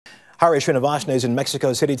Hari Sreenivasan is in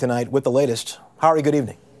Mexico City tonight with the latest. Hari, good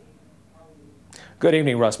evening. Good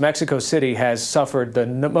evening, Russ. Mexico City has suffered the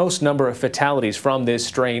most number of fatalities from this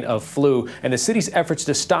strain of flu, and the city's efforts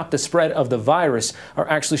to stop the spread of the virus are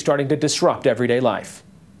actually starting to disrupt everyday life.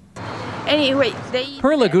 Anyway,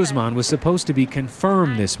 Perla Guzman was supposed to be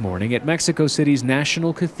confirmed this morning at Mexico City's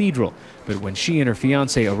National Cathedral, but when she and her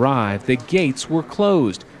fiancé arrived, the gates were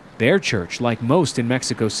closed. Their church, like most in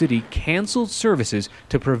Mexico City, canceled services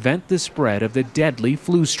to prevent the spread of the deadly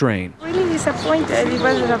flu strain. Really disappointed. It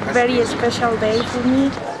was a very special day for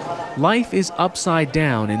me. Life is upside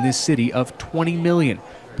down in this city of 20 million.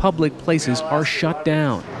 Public places are shut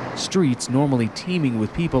down. Streets normally teeming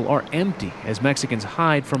with people are empty as Mexicans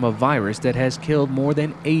hide from a virus that has killed more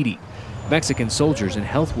than 80. Mexican soldiers and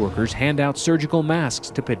health workers hand out surgical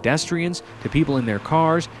masks to pedestrians, to people in their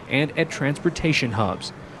cars, and at transportation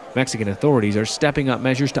hubs. Mexican authorities are stepping up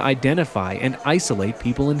measures to identify and isolate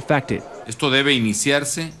people infected.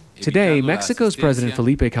 Today, Mexico's President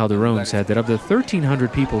Felipe Calderón said that of the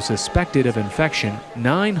 1,300 people suspected of infection,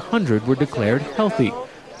 900 were declared healthy.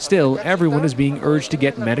 Still, everyone is being urged to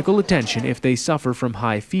get medical attention if they suffer from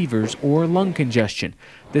high fevers or lung congestion.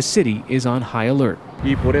 The city is on high alert.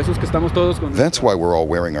 That's why we're all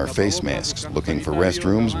wearing our face masks, looking for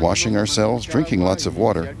restrooms, washing ourselves, drinking lots of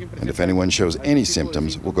water, and if anyone shows any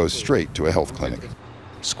symptoms, we'll go straight to a health clinic.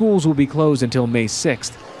 Schools will be closed until May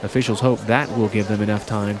 6th. Officials hope that will give them enough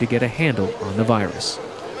time to get a handle on the virus.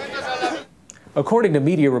 According to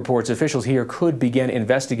media reports, officials here could begin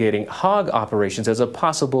investigating hog operations as a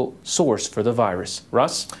possible source for the virus.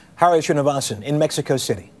 Russ? Hari Sreenivasan in Mexico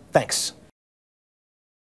City. Thanks.